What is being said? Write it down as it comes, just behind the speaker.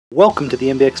Welcome to the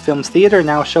MBX Films Theater,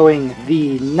 now showing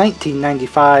the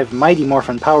 1995 Mighty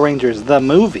Morphin Power Rangers the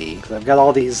movie. I've got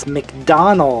all these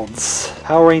McDonald's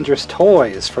Power Rangers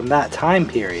toys from that time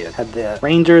period. Had the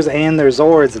Rangers and their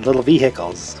Zords and little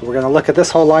vehicles. So we're going to look at this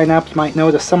whole lineup. You might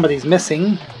notice somebody's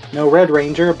missing. No Red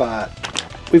Ranger, but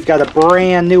we've got a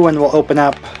brand new one we'll open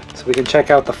up so we can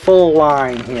check out the full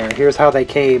line here. Here's how they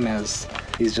came as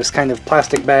these just kind of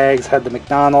plastic bags, had the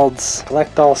McDonald's,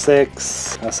 collect all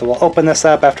 6. So we'll open this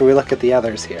up after we look at the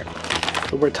others here.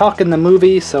 So we're talking the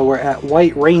movie, so we're at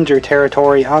White Ranger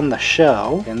territory on the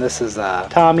show. And this is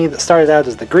Tommy that started out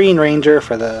as the Green Ranger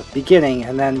for the beginning.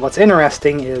 And then what's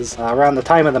interesting is around the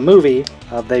time of the movie,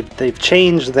 they've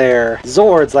changed their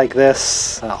Zords like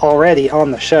this already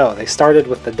on the show. They started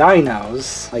with the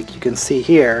dinos, like you can see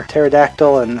here,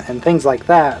 pterodactyl and things like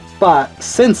that. But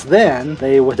since then,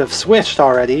 they would have switched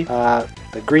already.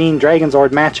 The green Dragon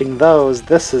Zord matching those.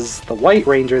 This is the White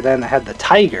Ranger then that had the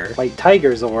White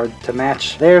Tiger Zord to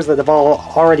match theirs that have all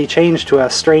already changed to a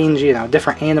strange,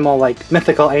 different animal, like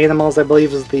mythical animals, I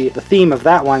believe is the theme of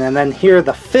that one. And then here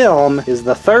the film is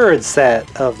the third set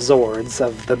of Zords,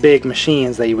 of the big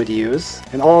machines that you would use.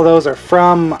 And all of those are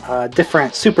from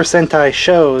different Super Sentai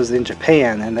shows in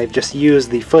Japan, and they've just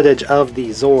used the footage of the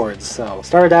Zords. So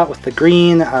started out with the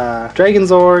green Dragon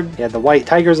Zord, you had the White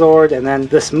Tiger Zord, and then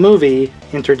this movie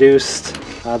introduced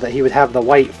that he would have the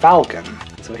White Falcon.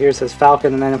 So here's his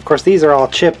Falcon, and then of course these are all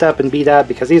chipped up and beat up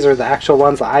because these are the actual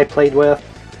ones that I played with.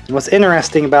 And what's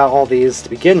interesting about all these to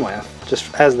begin with,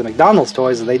 just as the McDonald's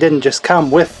toys, is they didn't just come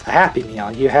with a Happy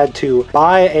Meal. You had to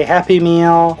buy a Happy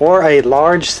Meal or a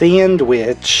large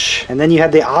sandwich, and then you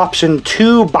had the option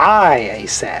to buy a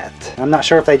set. I'm not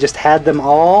sure if they just had them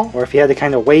all, or if you had to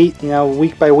kind of wait,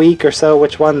 week by week or so,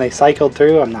 which one they cycled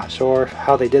through. I'm not sure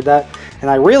how they did that. And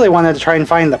I really wanted to try and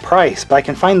find the price, but I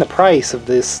can find the price of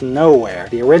this nowhere.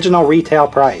 The original retail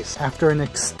price. After an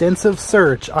extensive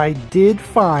search, I did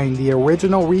find the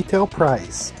original retail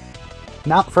price.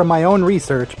 Not from my own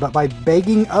research, but by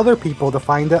begging other people to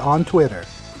find it on Twitter.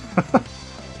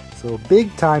 So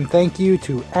big time thank you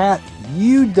to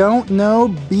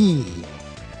 @YouDon'tKnowB.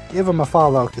 Give him a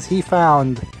follow, because he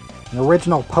found an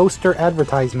original poster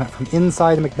advertisement from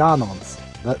inside McDonald's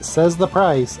that says the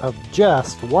price of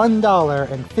just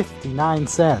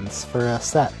 $1.59 for a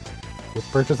set with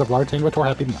purchase of large sandwich or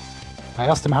Happy Meal. I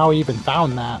asked him how he even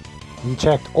found that. He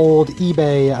checked old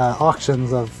eBay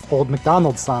auctions of old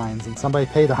McDonald's signs, and somebody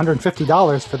paid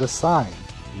 $150 for this sign.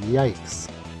 Yikes.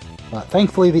 But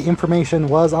thankfully the information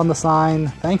was on the sign.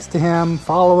 Thanks to him.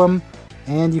 Follow him,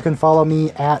 and you can follow me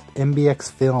at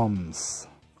MBX Films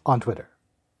on Twitter.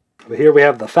 But here we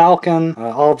have the Falcon.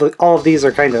 All of these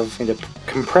are kind of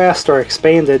compressed or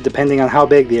expanded depending on how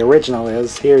big the original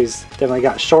is. Here he's definitely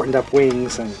got shortened up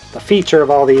wings, and the feature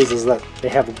of all these is that they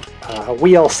have a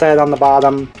wheel set on the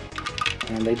bottom,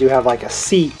 and they do have like a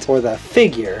seat for the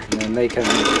figure, and then they can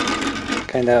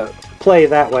kind of play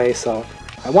that way. So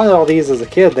I wanted all these as a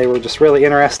kid. They were just really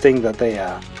interesting that they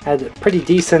had pretty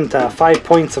decent 5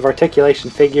 points of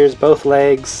articulation figures, both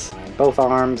legs, both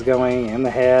arms going, and the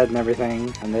head and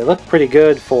everything, and they look pretty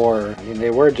good for,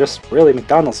 they were just really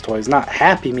McDonald's toys, not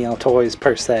Happy Meal toys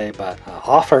per se, but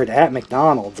offered at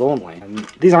McDonald's only. And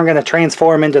these aren't going to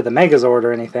transform into the Megazord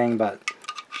or anything, but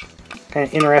kind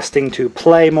of interesting to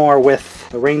play more with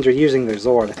the Ranger using their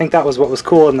Zord. I think that was what was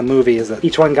cool in the movie, is that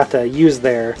each one got to use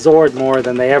their Zord more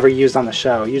than they ever used on the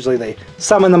show. Usually they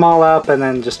summon them all up and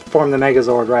then just form the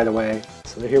Megazord right away.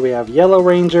 So here we have Yellow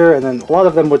Ranger, and then a lot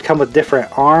of them would come with different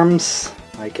arms,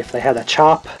 like if they had a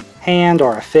chop hand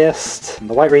or a fist. And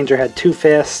the White Ranger had 2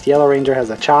 fists, Yellow Ranger has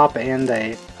a chop and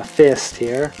a fist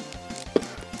here.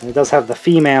 And it does have the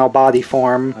female body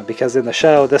form, because in the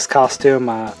show, this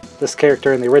costume, this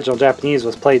character in the original Japanese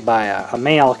was played by a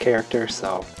male character,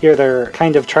 so here they're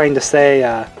kind of trying to say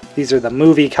these are the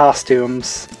movie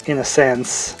costumes, in a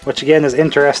sense, which again is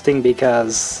interesting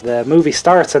because the movie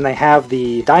starts and they have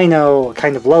the dino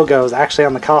kind of logos actually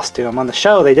on the costume. On the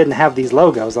show, they didn't have these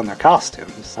logos on their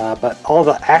costumes, but all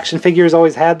the action figures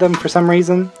always had them for some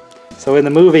reason. So in the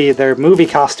movie, their movie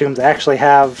costumes actually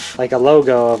have like a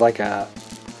logo of like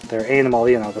their animal,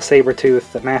 the saber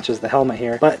tooth that matches the helmet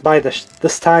here. But by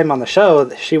this time on the show,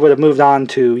 she would have moved on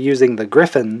to using the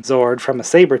Griffin Zord from a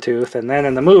saber tooth, and then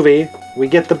in the movie, we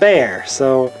get the bear.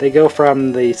 So they go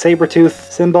from the saber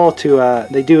tooth symbol to,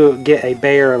 they do get a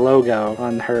bear logo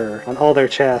on all their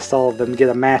chests. All of them get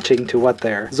a matching to what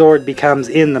their Zord becomes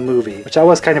in the movie, which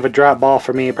was kind of a drop ball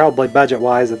for me, probably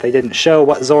budget-wise, that they didn't show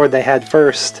what Zord they had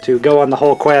first to go on the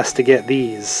whole quest to get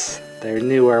these. They're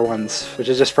newer ones, which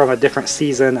is just from a different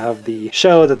season of the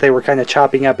show that they were kind of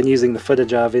chopping up and using the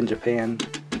footage of in Japan.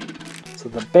 So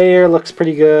the bear looks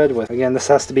pretty good with, again, this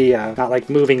has to be not like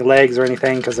moving legs or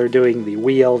anything because they're doing the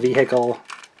wheel vehicle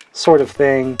sort of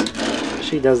thing.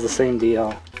 She does the same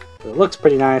deal. It looks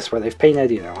pretty nice where they've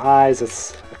painted, you know, eyes.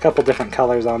 It's a couple different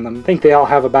colors on them. I think they all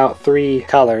have about 3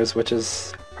 colors, which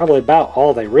is probably about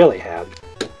all they really had.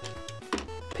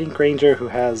 Pink Ranger, who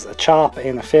has a chop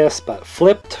and a fist, but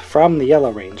flipped from the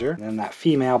Yellow Ranger. And then that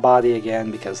female body again,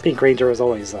 because Pink Ranger was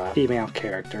always a female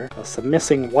character. Some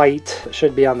missing white that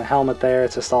should be on the helmet there.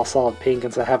 It's just all solid pink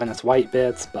instead of having its white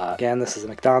bits. But again, this is a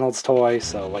McDonald's toy,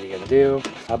 so what are you gonna do?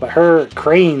 But her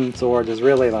crane Zord is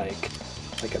really like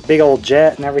a big old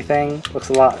jet and everything. Looks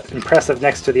a lot impressive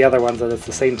next to the other ones that it's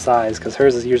the same size, because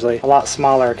hers is usually a lot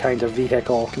smaller kind of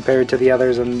vehicle compared to the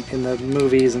others in the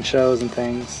movies and shows and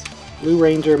things. Blue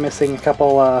Ranger missing a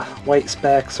couple white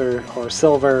specks or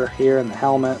silver here in the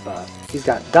helmet, but he's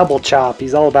got double chop.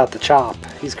 He's all about the chop.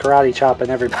 He's karate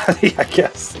chopping everybody, I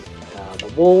guess.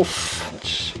 The wolf,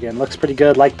 which again looks pretty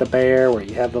good, like the bear, where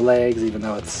you have the legs, even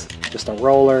though it's just a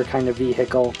roller kind of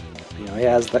vehicle. You know, he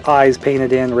has the eyes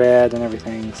painted in red and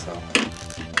everything, so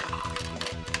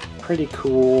pretty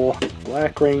cool.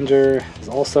 Black Ranger is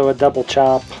also a double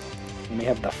chop. And we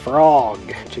have the frog,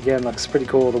 which again looks pretty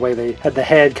cool the way they had the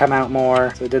head come out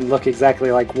more, so it didn't look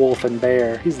exactly like wolf and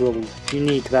bear. He's a little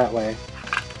unique that way.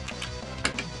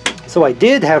 So I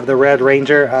did have the Red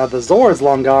Ranger. The Zord's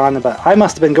long gone, but I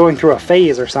must have been going through a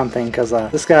phase or something, because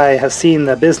this guy has seen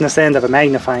the business end of a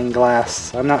magnifying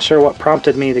glass. I'm not sure what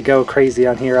prompted me to go crazy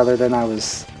on here, other than I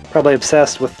was probably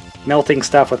obsessed with melting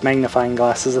stuff with magnifying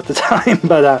glasses at the time,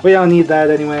 but we don't need that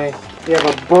anyway. We have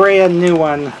a brand new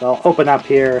one. I'll open up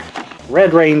here.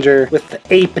 Red Ranger with the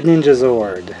Ape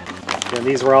Ninjazord. And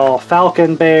these were all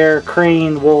Falcon, Bear,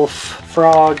 Crane, Wolf,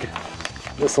 Frog.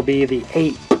 This will be the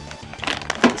Ape.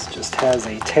 This just has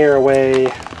a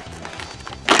tearaway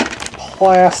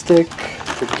plastic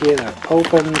to get it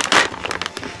open.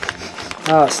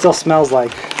 Oh, it still smells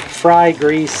like fry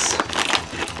grease.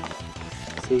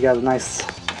 So you got a nice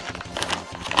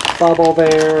bubble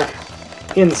there.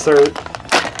 Insert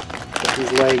that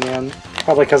he's laying in.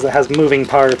 Probably because it has moving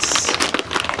parts.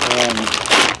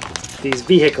 These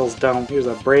vehicles don't. Here's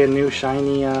a brand new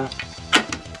shiny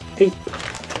ape.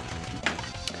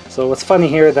 So what's funny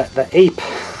here, that the ape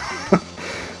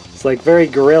it's like very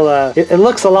gorilla. It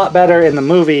looks a lot better in the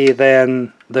movie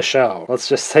than the show. Let's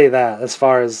just say that, as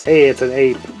far as, hey, it's an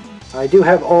ape. I do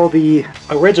have all the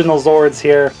original Zords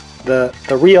here. The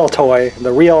real toy,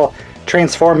 the real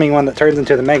transforming one that turns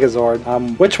into the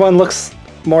Megazord. Which one looks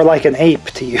more like an ape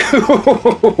to you?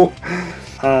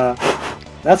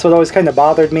 That's what always kind of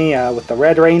bothered me with the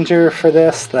Red Ranger for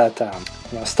this, that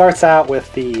you know, starts out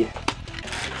with the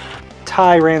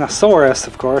Tyrannosaurus,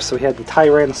 of course, so we had the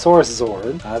Tyrannosaurus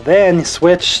Zord. Then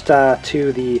switched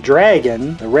to the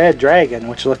dragon, the Red Dragon,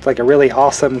 which looked like a really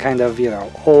awesome kind of, you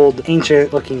know, old,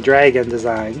 ancient-looking dragon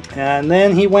design. And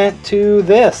then he went to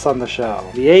this on the show,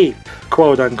 the ape,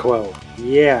 quote-unquote.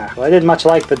 Yeah, well, I didn't much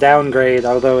like the downgrade,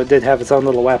 although it did have its own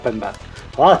little weapon, but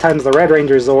a lot of times the Red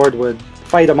Ranger Zord would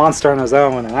fight a monster on his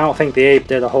own, and I don't think the ape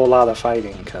did a whole lot of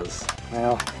fighting, because,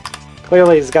 well,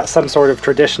 clearly he's got some sort of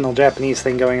traditional Japanese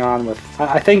thing going on with...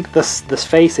 I think this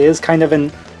face is kind of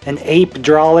an ape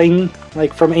drawing,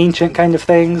 like from ancient kind of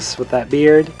things, with that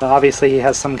beard. But obviously he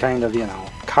has some kind of, you know,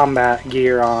 combat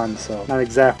gear on, so not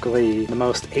exactly the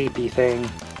most apey thing.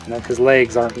 And then his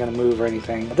legs aren't going to move or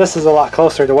anything. But this is a lot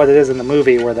closer to what it is in the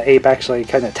movie, where the ape actually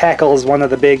kind of tackles one of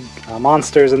the big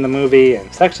monsters in the movie, and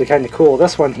it's actually kind of cool.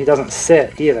 This one, he doesn't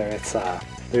sit either. It's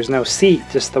there's no seat,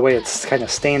 just the way it's kind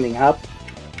of standing up.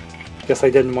 I guess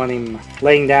I didn't want him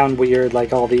laying down weird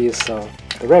like all these, so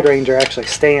the Red Ranger actually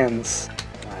stands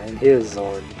in his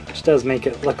Zord, which does make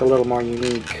it look a little more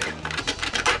unique.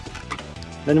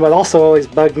 Then what also always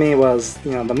bugged me was,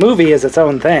 you know, the movie is its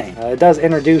own thing. It does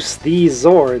introduce these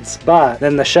Zords, but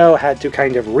then the show had to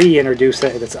kind of reintroduce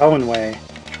it in its own way,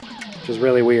 which is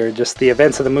really weird. Just the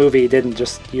events of the movie didn't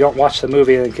just, you don't watch the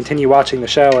movie and continue watching the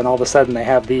show and all of a sudden they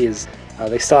have these.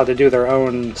 They still had to do their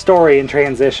own story and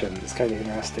transition. It's kind of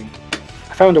interesting.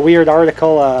 I found a weird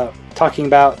article talking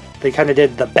about they kind of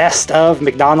did the best of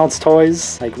McDonald's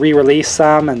toys, like re-released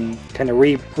some and kind of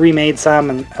remade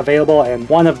some and available, and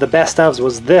one of the best ofs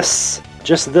was this,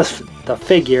 just this, the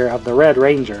figure of the Red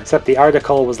Ranger, except the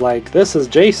article was like, this is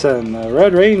Jason, the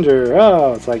Red Ranger.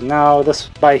 Oh, it's like, no, this,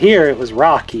 by here it was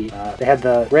Rocky. They had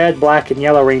the Red, Black, and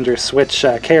Yellow Rangers switch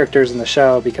characters in the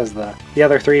show because the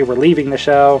other three were leaving the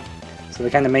show. So So they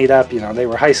kind of made up, you know, they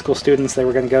were high school students, they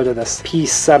were going to go to this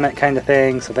peace summit kind of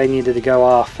thing, so they needed to go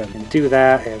off and do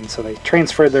that, and so they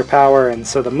transferred their power, and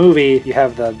so the movie, you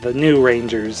have the new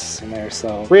Rangers in there,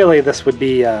 so really this would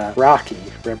be Rocky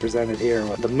represented here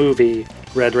with the movie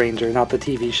Red Ranger, not the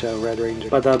TV show Red Ranger.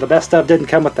 But the best of didn't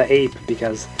come with the ape,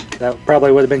 because that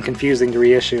probably would have been confusing to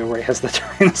reissue, where he has the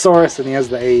Tyrannosaurus and he has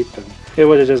the ape, and it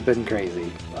would have just been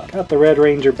crazy. But got the Red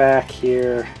Ranger back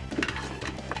here.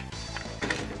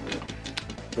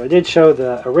 So I did show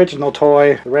the original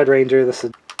toy, the Red Ranger,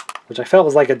 which I felt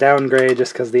was like a downgrade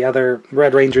just because the other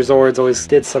Red Ranger Zords always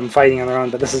did some fighting on their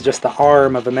own, but this is just the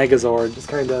arm of a Megazord. Just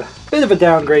kind of a bit of a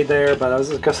downgrade there, but I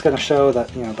was just going to show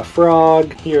that, you know, the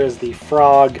frog, here is the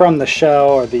frog from the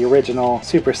show, or the original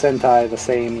Super Sentai, the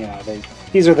same, you know,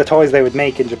 these are the toys they would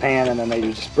make in Japan, and then they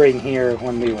would just bring here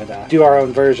when we would do our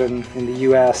own version in the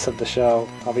US of the show.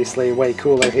 Obviously way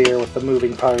cooler here with the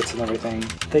moving parts and everything.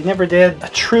 They never did a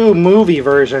true movie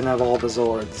version of all the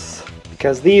Zords,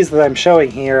 because these that I'm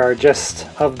showing here are just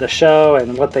of the show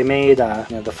and what they made,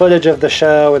 you know, the footage of the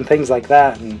show and things like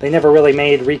that, and they never really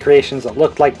made recreations that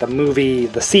looked like the movie,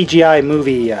 the CGI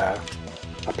movie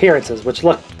appearances, which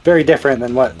looked very different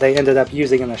than what they ended up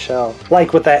using in the show.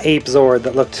 Like with that ape Zord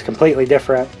that looked completely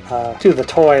different to the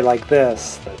toy like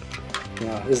this, that, you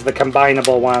know, is the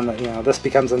combinable one that, you know, this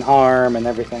becomes an arm and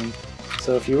everything.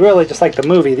 So if you really just like the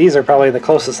movie, these are probably the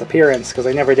closest appearance, because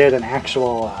they never did an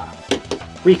actual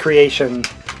recreation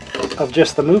of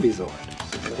just the movie Zord.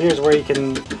 So here's where you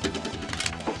can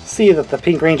see that the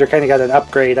Pink Ranger kind of got an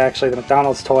upgrade. Actually, the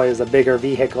McDonald's toy is a bigger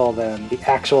vehicle than the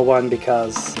actual one,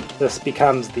 because this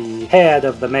becomes the head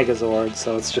of the Megazord,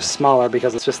 so it's just smaller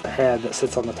because it's just the head that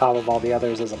sits on the top of all the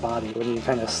others as a body. When you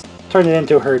kind of turn it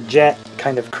into her jet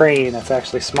kind of crane, it's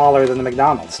actually smaller than the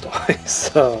McDonald's toy.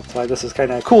 So that's why this is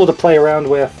kind of cool to play around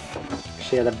with.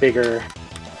 She had a bigger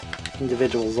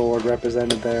individual Zord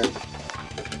represented there.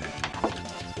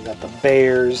 We got the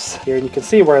bears here, and you can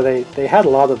see where they had a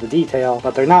lot of the detail,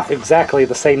 but they're not exactly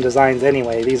the same designs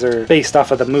anyway. These are based off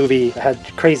of the movie that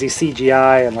had crazy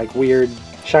CGI and like weird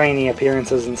shiny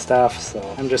appearances and stuff, so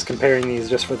I'm just comparing these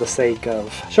just for the sake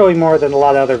of showing more than a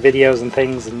lot of other videos and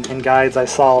things and guides I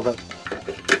saw that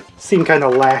seem kind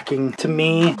of lacking to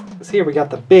me. Because here we got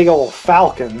the big old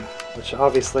falcon, which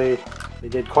obviously they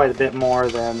did quite a bit more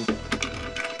than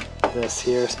this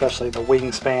here, especially the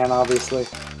wingspan, obviously.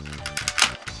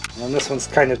 And this one's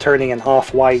kind of turning an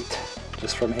off-white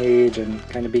just from age and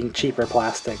kind of being cheaper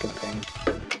plastic and things.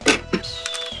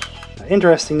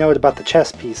 Interesting note about the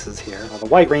chest pieces here. The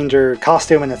White Ranger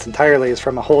costume in its entirety is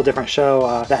from a whole different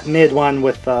show. That mid one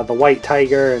with the white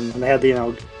tiger, and they had the, you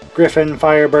know, griffin,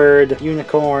 firebird,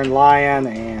 unicorn, lion,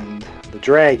 and the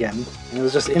dragon. And it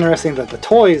was just interesting that the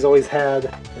toys always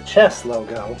had the chest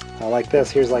logo. Like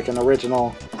this, here's like an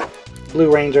original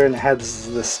Blue Ranger, and it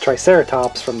has this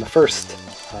Triceratops from the first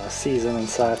season and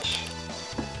such.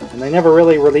 And they never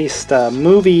really released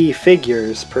movie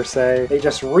figures per se. They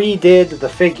just redid the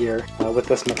figure with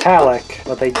this metallic,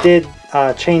 but they did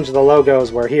change the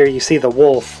logos, where here you see the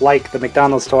wolf, like the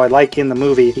McDonald's toy, like in the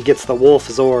movie, he gets the wolf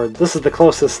Zord. This is the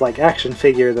closest like action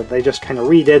figure that they just kind of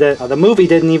redid it.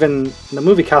 The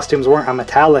movie costumes weren't a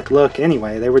metallic look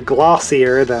anyway. They were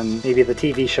glossier than maybe the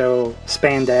TV show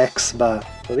spandex, but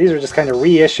so these are just kind of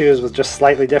reissues with just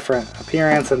slightly different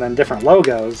appearance and then different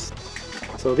logos.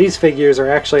 So these figures are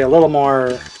actually a little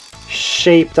more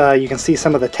shaped. You can see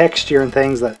some of the texture and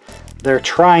things that they're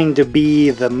trying to be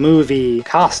the movie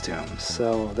costumes.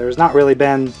 So there's not really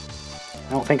been,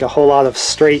 I don't think, a whole lot of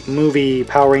straight movie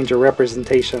Power Ranger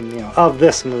representation, you know, of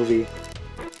this movie.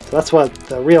 So that's what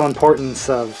the real importance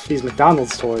of these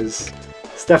McDonald's toys.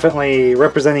 It's definitely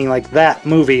representing like that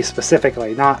movie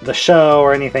specifically, not the show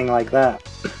or anything like that.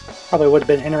 Probably would have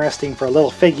been interesting for a little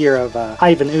figure of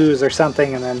Ivan Ooze or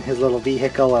something, and then his little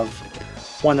vehicle of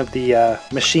one of the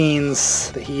machines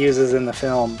that he uses in the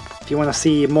film. If you want to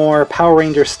see more Power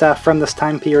Ranger stuff from this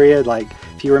time period, like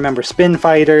if you remember Spin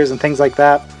Fighters and things like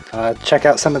that, check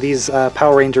out some of these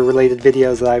Power Ranger related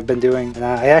videos that I've been doing. And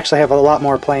I actually have a lot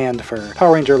more planned for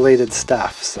Power Ranger related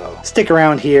stuff, so stick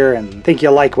around here and think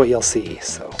you'll like what you'll see.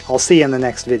 So I'll see you in the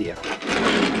next video.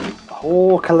 The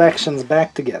whole collection's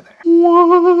back together.